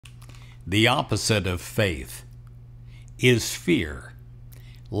The opposite of faith is fear.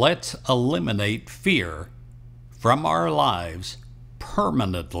 Let's eliminate fear from our lives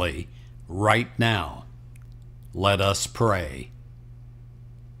permanently right now. Let us pray.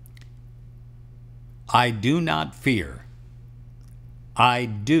 I do not fear. I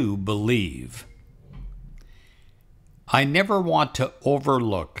do believe. I never want to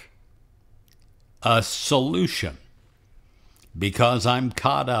overlook a solution because I'm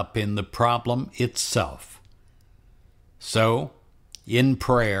caught up in the problem itself. So, in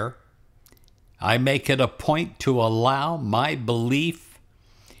prayer, I make it a point to allow my belief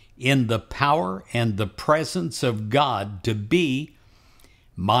in the power and the presence of God to be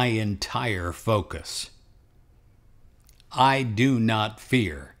my entire focus. I do not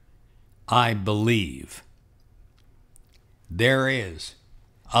fear. I believe. There is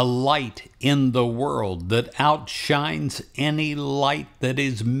a light in the world that outshines any light that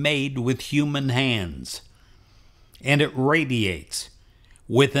is made with human hands, and it radiates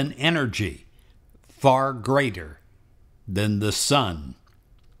with an energy far greater than the sun.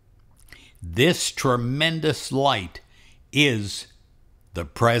 This tremendous light is the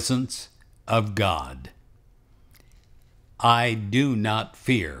presence of God. I do not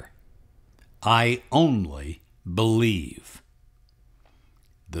fear. I only believe.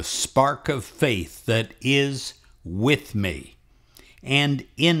 The spark of faith that is with me and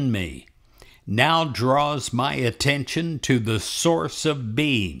in me now draws my attention to the source of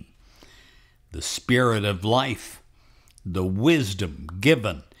being, the spirit of life, the wisdom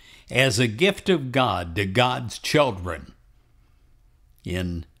given as a gift of God to God's children.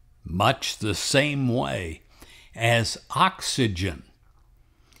 In much the same way as oxygen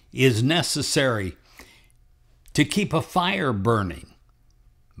is necessary to keep a fire burning,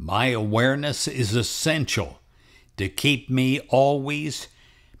 my awareness is essential to keep me always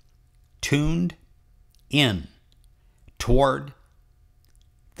tuned in toward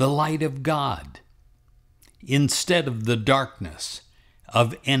the light of God instead of the darkness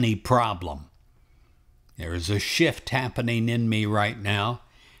of any problem. There is a shift happening in me right now,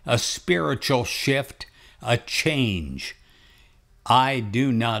 a spiritual shift, a change. I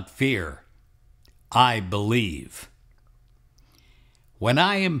do not fear. I believe. When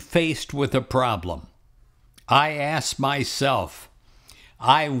I am faced with a problem, I ask myself,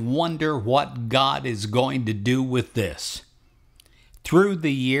 I wonder what God is going to do with this. Through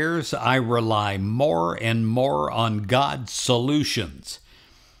the years, I rely more and more on God's solutions,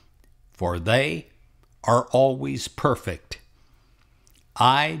 for they are always perfect.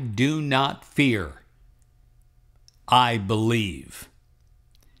 I do not fear. I believe.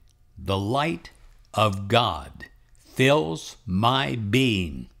 The light of God fills my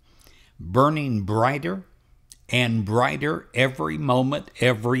being, burning brighter and brighter every moment,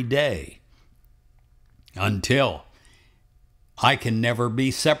 every day, until I can never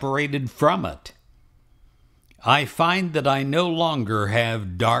be separated from it. I find that I no longer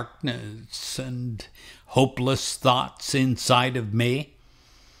have darkness and hopeless thoughts inside of me.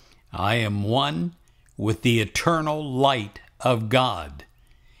 I am one with the eternal light of God.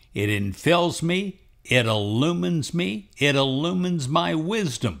 It infills me, it illumines me, it illumines my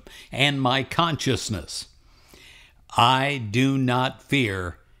wisdom and my consciousness. I do not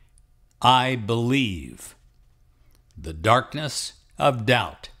fear, I believe. The darkness of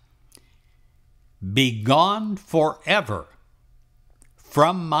doubt, be gone forever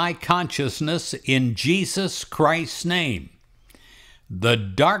from my consciousness in Jesus Christ's name. The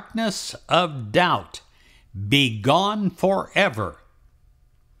darkness of doubt, be gone forever.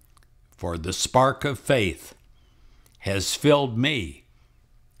 For the spark of faith has filled me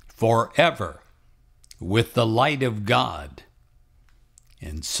forever with the light of God.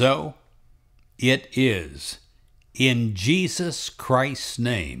 And so it is in Jesus Christ's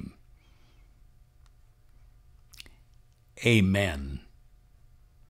name. Amen.